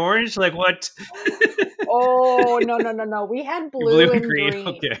bright orange? Like what? Oh, no. We had blue and green.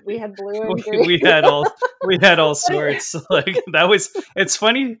 Okay. We had blue and green. We had all sorts. Like it's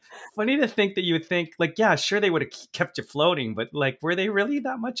funny to think that you would think like, yeah, sure they would have kept you floating, but like, were they really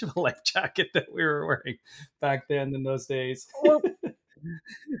that much of a life jacket that we were wearing back then in those days? Well,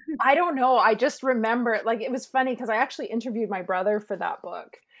 I don't know. I just remember like, it was funny because I actually interviewed my brother for that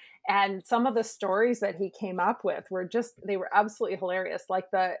book. And some of the stories that he came up with they were absolutely hilarious. Like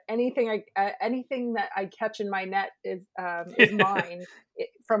anything that I catch in my net is mine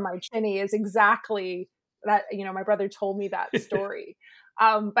from my chinny is exactly that. My brother told me that story.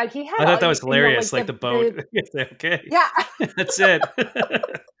 But he had, I thought that was hilarious. Like the boat. Okay. Yeah. That's it.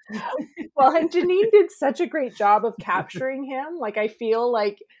 Well, and Janine did such a great job of capturing him. Like, I feel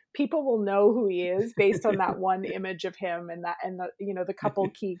like people will know who he is based on that one image of him and the couple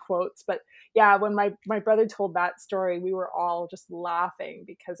key quotes. But yeah, when my brother told that story, we were all just laughing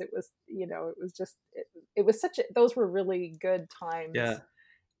because it was, it was those were really good times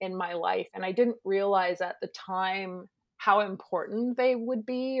in my life. And I didn't realize at the time how important they would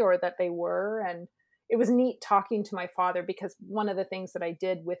be or that they were. And it was neat talking to my father because one of the things that I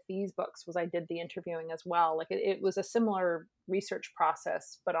did with these books was I did the interviewing as well. Like it was a similar research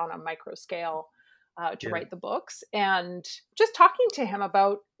process, but on a micro scale to write the books, and just talking to him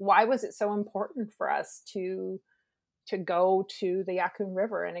about why was it so important for us to go to the Yadgu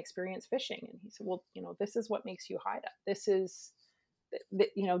River and experience fishing. And he said, well, this is what makes you Haida. This is,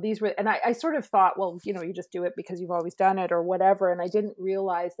 these were, and I sort of thought, well, you just do it because you've always done it or whatever. And I didn't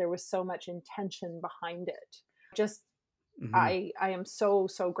realize there was so much intention behind it. Just Hmm. I am so,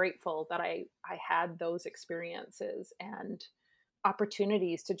 so grateful that I had those experiences and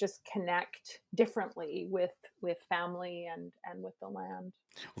opportunities to just connect differently with family and with the land.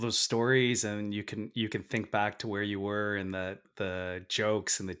 Well, those stories, and you can think back to where you were, and the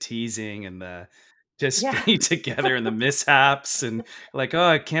jokes and the teasing and the just Yeah. being together and the mishaps, and like, oh,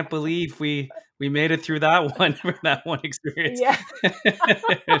 I can't believe we made it through that one that one experience. Yeah.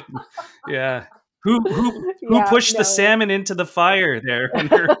 Yeah. Who Yeah, pushed the no. salmon into the fire there when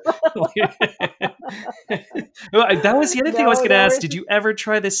her Well, that was the other thing I was No, gonna there ask. was Did you ever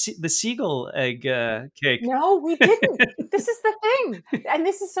try the seagull egg cake? no, we didn't. This is the thing. And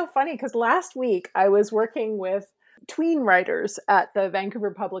this is so funny because last week I was working with tween writers at the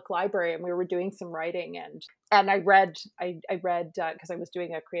Vancouver Public Library, and we were doing some writing, and I read because I was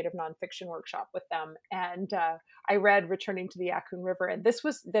doing a creative nonfiction workshop with them, and I read Returning to the Yaccoon River, and this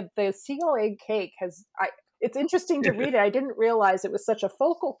was the seagull egg cake has I it's interesting to read it. I didn't realize it was such a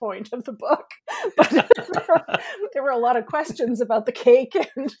focal point of the book, but there were a lot of questions about the cake,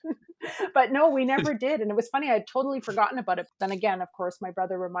 and but no, we never did. And it was funny, I'd totally forgotten about it. Then again, of course, my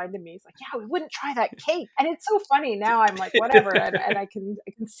brother reminded me. He's like, yeah, we wouldn't try that cake. And it's so funny. Now I'm like, whatever. And I can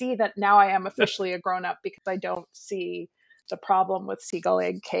see that now I am officially a grown up because I don't see the problem with seagull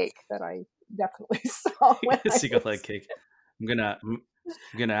egg cake that I definitely saw when I Seagull egg was. cake. I'm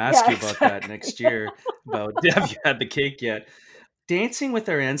gonna ask Yeah, you about that exactly. next year. About have you had the cake yet? Dancing with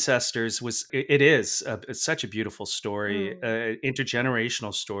Our Ancestors it is it's such a beautiful story, Mm.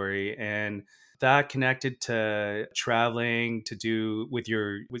 intergenerational story, and that connected to traveling to do with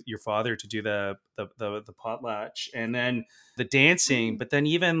your father to do the potlatch, and then the dancing, Mm. but then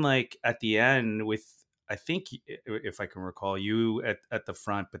even like at the end with, I think, if I can recall, you at the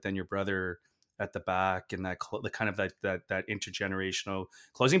front, but then your brother at the back, and the kind of that intergenerational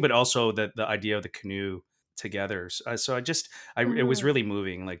closing, but also the idea of the canoe together. So it was Hmm. really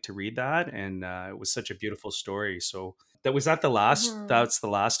moving, like, to read that, and it was such a beautiful story. So that the last. Hmm. That's the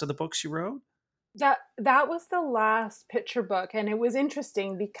last of the books you wrote. That was the last picture book, and it was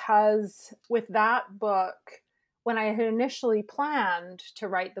interesting because with that book, when I had initially planned to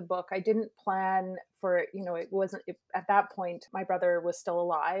write the book, I didn't plan for it. It wasn't at that point. My brother was still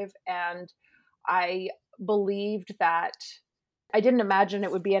alive, and I believed that I didn't imagine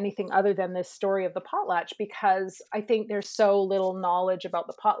it would be anything other than this story of the potlatch because I think there's so little knowledge about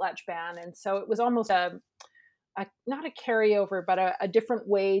the potlatch ban, and so it was almost not a carryover, but a different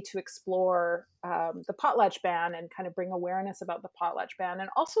way to explore the potlatch ban and kind of bring awareness about the potlatch ban, and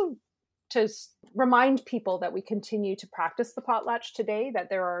also to remind people that we continue to practice the potlatch today, that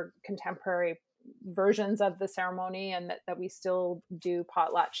there are contemporary versions of the ceremony, and that we still do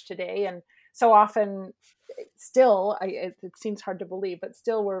potlatch today. And so often, still, it seems hard to believe, but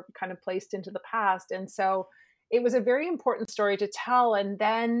still we're kind of placed into the past. And so it was a very important story to tell. And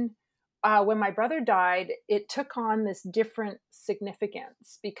then when my brother died, it took on this different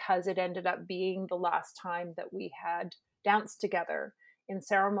significance because it ended up being the last time that we had danced together in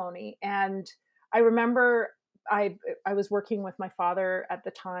ceremony. And I remember I was working with my father at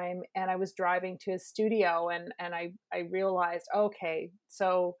the time, and I was driving to his studio, and I realized, okay,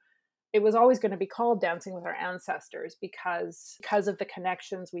 so it was always going to be called Dancing with Our Ancestors because of the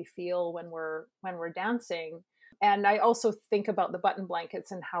connections we feel when we're dancing. And I also think about the button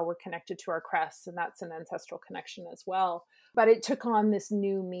blankets and how we're connected to our crests, and that's an ancestral connection as well. But it took on this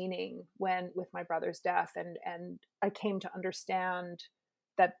new meaning when with my brother's death, and I came to understand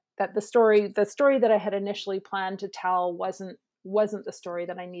that the story that I had initially planned to tell wasn't the story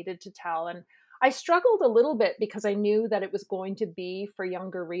that I needed to tell. And I struggled a little bit because I knew that it was going to be for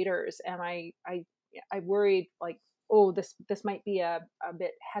younger readers, and I worried, like, oh, this might be a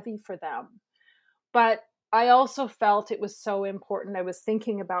bit heavy for them. But I also felt it was so important. I was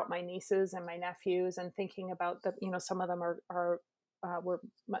thinking about my nieces and my nephews, and thinking about some of them were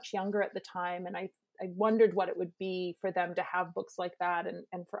much younger at the time, and I wondered what it would be for them to have books like that,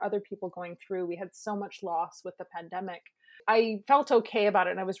 and for other people going through. We had so much loss with the pandemic. I felt okay about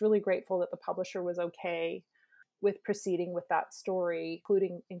it, and I was really grateful that the publisher was okay with proceeding with that story,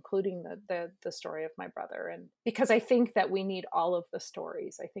 including the story of my brother. And because I think that we need all of the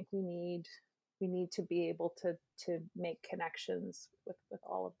stories. I think we need to be able to make connections with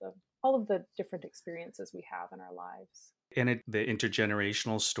all of the different experiences we have in our lives. And the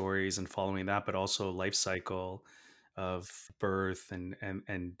intergenerational stories and following that, but also life cycle of birth and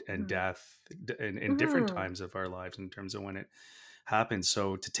Mm-hmm. death in different Mm-hmm. times of our lives in terms of when it happens.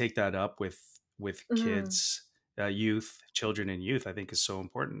 So to take that up with Mm-hmm. kids, children and youth, I think is so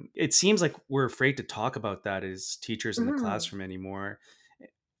important. It seems like we're afraid to talk about that as teachers in the Mm-hmm. classroom anymore.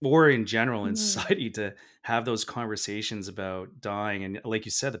 or in general in Mm. society, to have those conversations about dying. And like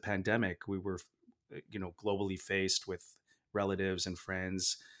you said, the pandemic, we were, globally faced with relatives and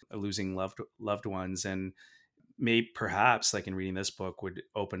friends losing loved ones. And may perhaps, like in reading this book, would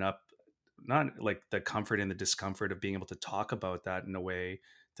open up not like the comfort and the discomfort of being able to talk about that in a way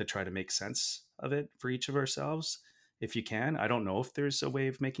to try to make sense of it for each of ourselves, if you can. I don't know if there's a way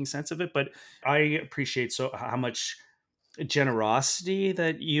of making sense of it, but I appreciate so how much generosity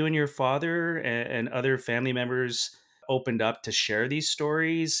that you and your father and other family members opened up to share these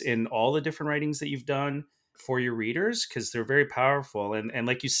stories in all the different writings that you've done for your readers, because they're very powerful. And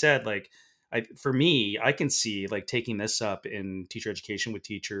like you said, like, for me, I can see like taking this up in teacher education with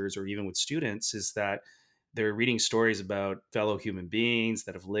teachers or even with students, is that they're reading stories about fellow human beings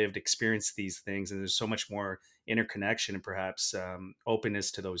that have lived, experienced these things, and there's so much more interconnection and perhaps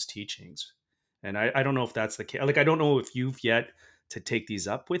openness to those teachings. And I don't know if that's the case. Like, I don't know if you've yet to take these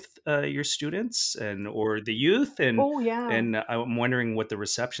up with your students and or the youth, Oh, yeah. and I'm wondering what the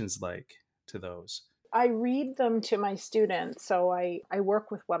reception's like to those. I read them to my students. So I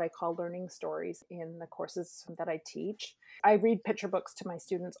work with what I call learning stories in the courses that I teach. I read picture books to my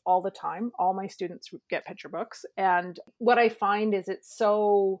students all the time. All my students get picture books. And what I find is it's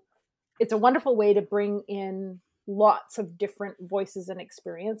a wonderful way to bring in lots of different voices and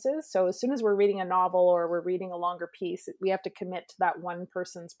experiences. So as soon as we're reading a novel or we're reading a longer piece, we have to commit to that one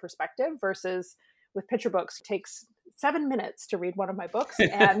person's perspective, versus with picture books, it takes 7 minutes to read one of my books.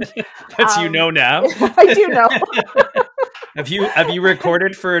 And That's, now. I do know. Have you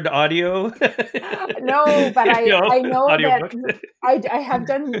recorded for an audio? No, but I know that audiobook? I have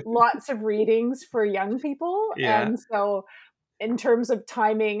done lots of readings for young people. Yeah. And so in terms of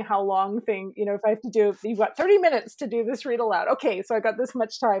timing, how long if I have to do, you've got 30 minutes to do this read aloud. Okay, so I got this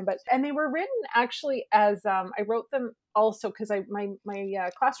much time. And they were written actually as, I wrote them also because my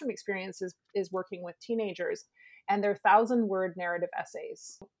classroom experience is working with teenagers, and they're 1,000-word narrative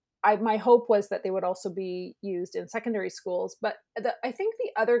essays. My hope was that they would also be used in secondary schools. But I think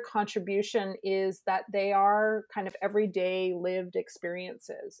the other contribution is that they are kind of everyday lived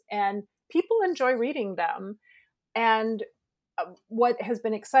experiences, and people enjoy reading them. And what has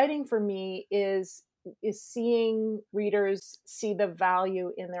been exciting for me is seeing readers see the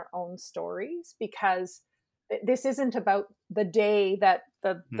value in their own stories, because this isn't about the day that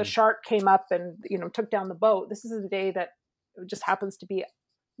the shark came up and took down the boat. This is a day that just happens to be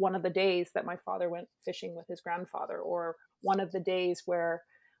one of the days that my father went fishing with his grandfather, or one of the days where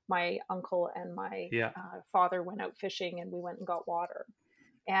my uncle and my Yeah. father went out fishing and we went and got water.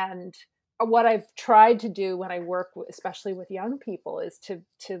 And what I've tried to do when I work, especially with young people, is to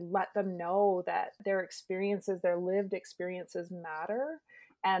let them know that their experiences, their lived experiences, matter,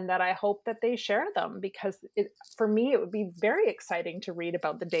 and that I hope that they share them, because for me, it would be very exciting to read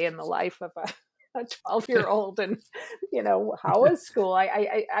about the day in the life of a 12-year-old, and how was school?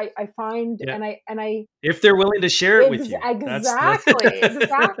 I find, Yeah. and I If they're willing to share it with you, that's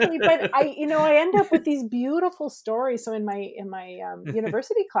exactly. But I end up with these beautiful stories. So in my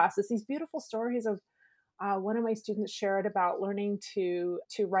university classes, these beautiful stories of one of my students shared about learning to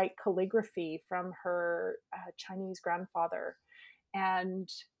write calligraphy from her Chinese grandfather, and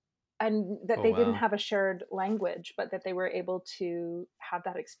that Oh, they didn't wow. have a shared language, but that they were able to have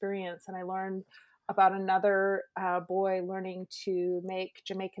that experience. And I learned about another boy learning to make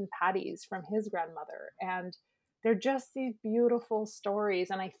Jamaican patties from his grandmother. And they're just these beautiful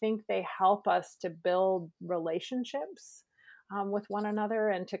stories. And I think they help us to build relationships with one another,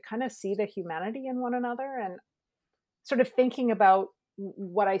 and to kind of see the humanity in one another. And sort of thinking about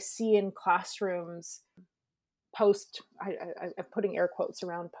what I see in classrooms I'm putting air quotes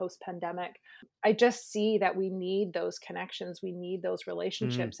around post pandemic. I just see that we need those connections, we need those Mm.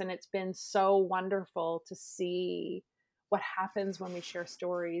 relationships, and it's been so wonderful to see what happens when we share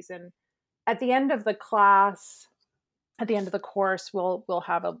stories. And at the end of the class, at the end of the course, we'll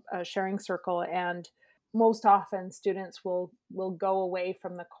have a sharing circle, and most often students will go away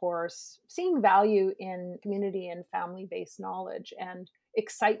from the course seeing value in community and family based knowledge, and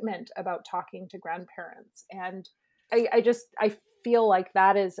excitement about talking to grandparents. And I feel like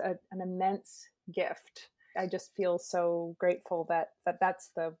that is an immense gift. I just feel so grateful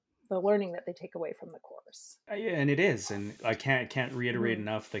that's the learning that they take away from the course. Yeah, and it is, and I can't reiterate Mm-hmm.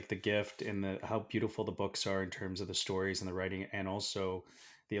 enough like the gift and the how beautiful the books are in terms of the stories and the writing, and also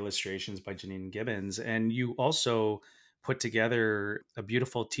the illustrations by Janine Gibbons. And you also put together a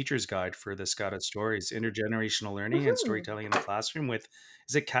beautiful teacher's guide for the Sk'ad'a Stories, intergenerational learning and Mm-hmm. storytelling in the classroom with,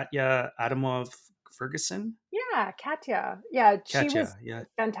 is it Katya Adamov Ferguson? Yeah, Katya. Yeah, she was Katya, yeah.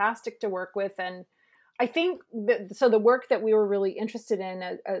 fantastic to work with. And I think so. The work that we were really interested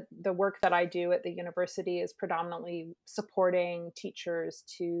in, the work that I do at the university, is predominantly supporting teachers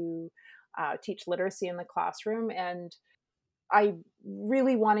to teach literacy in the classroom. And I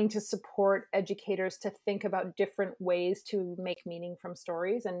really wanting to support educators to think about different ways to make meaning from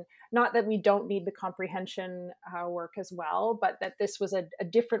stories. And not that we don't need the comprehension work as well, but that this was a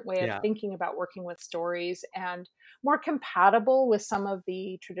different way of Yeah. thinking about working with stories, and more compatible with some of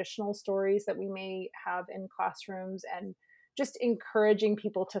the traditional stories that we may have in classrooms, and just encouraging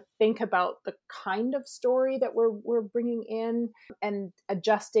people to think about the kind of story that we're bringing in, and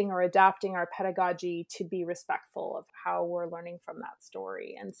adjusting or adapting our pedagogy to be respectful of how we're learning from that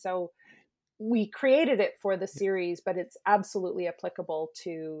story. And so we created it for the series, but it's absolutely applicable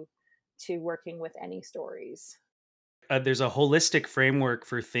to working with any stories. There's a holistic framework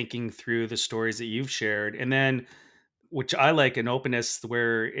for thinking through the stories that you've shared, and then which I like, an openness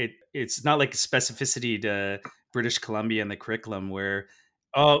where it's not like specificity to British Columbia and the curriculum where,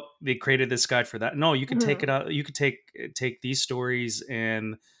 oh, they created this guide for that. No, you could take Mhm. it out. You could take these stories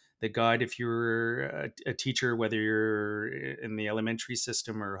and the guide, if you're a teacher, whether you're in the elementary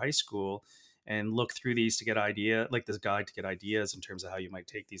system or high school, and look through these to get idea, like this guide to get ideas in terms of how you might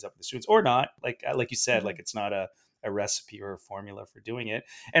take these up with the students or not. Like you said, like Mhm. it's not a recipe or a formula for doing it.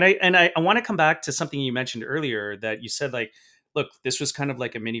 And I want to come back to something you mentioned earlier, that you said, like, look, this was kind of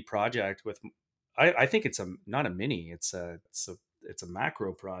like a mini project with, I think it's not a mini, it's a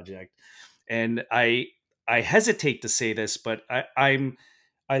macro project. And I hesitate to say this, but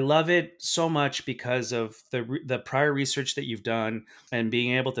I love it so much because of the prior research that you've done, and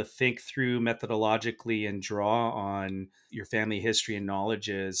being able to think through methodologically and draw on your family history and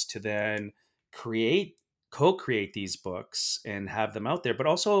knowledges to then create co-create these books and have them out there, but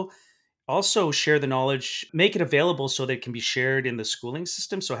also share the knowledge, make it available so that it can be shared in the schooling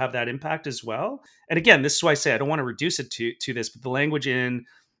system, so have that impact as well. And again, this is why I say I don't want to reduce it to this, but the language in,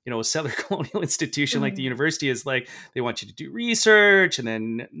 a settler colonial institution like the Mhm. university is like, they want you to do research and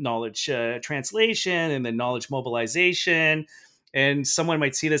then knowledge translation and then knowledge mobilization. And someone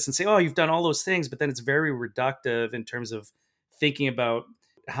might see this and say, oh, you've done all those things, but then it's very reductive in terms of thinking about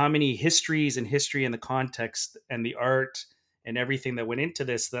how many histories and history and the context and the art and everything that went into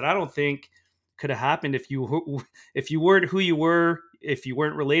this, that I don't think could have happened if you weren't who you were, if you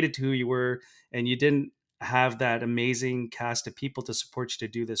weren't related to who you were, and you didn't have that amazing cast of people to support you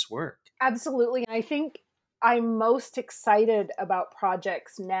to do this work. Absolutely. I think I'm most excited about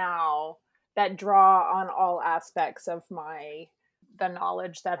projects now that draw on all aspects of the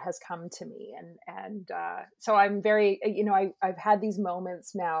knowledge that has come to me. And so I'm very, I've had these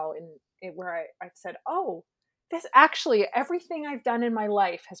moments now where I've said, oh, this actually, everything I've done in my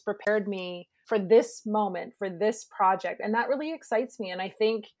life has prepared me for this moment, for this project. And that really excites me. And I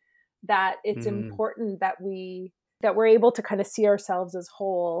think that it's Mm, important that we're able to kind of see ourselves as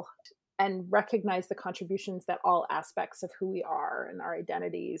whole, and recognize the contributions that all aspects of who we are and our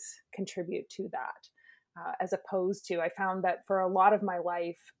identities contribute to that. As opposed to, I found that for a lot of my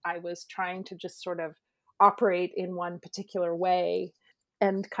life, I was trying to just sort of operate in one particular way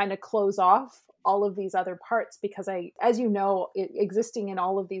and kind of close off all of these other parts, because as you know, existing in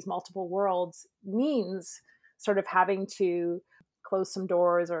all of these multiple worlds means sort of having to close some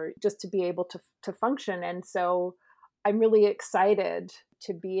doors, or just to be able to function. And so I'm really excited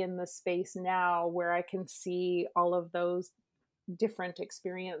to be in the space now where I can see all of those different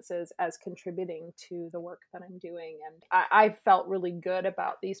experiences as contributing to the work that I'm doing. And I felt really good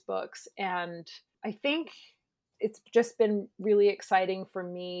about these books. And I think it's just been really exciting for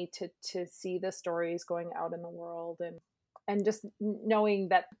me to see the stories going out in the world, and just knowing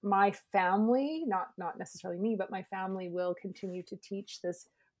that my family, not necessarily me, but my family will continue to teach this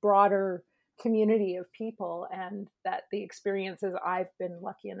broader community of people, and that the experiences I've been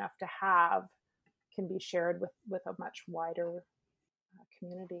lucky enough to have can be shared with a much wider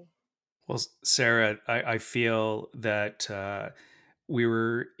community. well, Sarah, I feel that we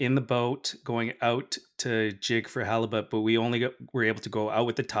were in the boat going out to jig for halibut, but were able to go out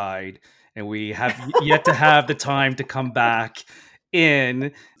with the tide, and we have yet to have the time to come back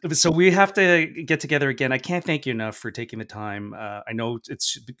in. So we have to get together again. I can't thank you enough for taking the time. I know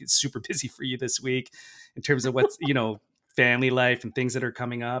it's super busy for you this week in terms of what's, family life and things that are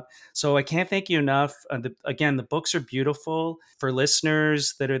coming up. So I can't thank you enough. Again, the books are beautiful. For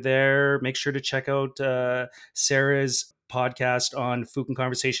listeners that are there, make sure to check out Sarah's podcast on Fook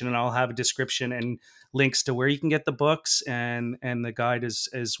Conversation, and I'll have a description and links to where you can get the books and the guide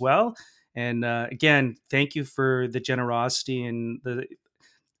as well. And again, thank you for the generosity and the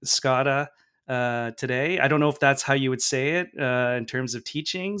Sk'ad'a. today. I don't know if that's how you would say it in terms of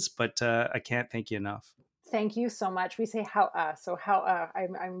teachings, but I can't thank you enough. Thank you so much. We say how so how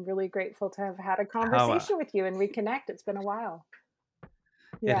I'm really grateful to have had a How conversation with you and reconnect. It's been a while. it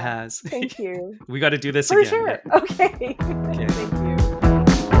Yeah. has. Thank you. We got to do this For again. Yeah. sure. Okay. Okay. Thank you.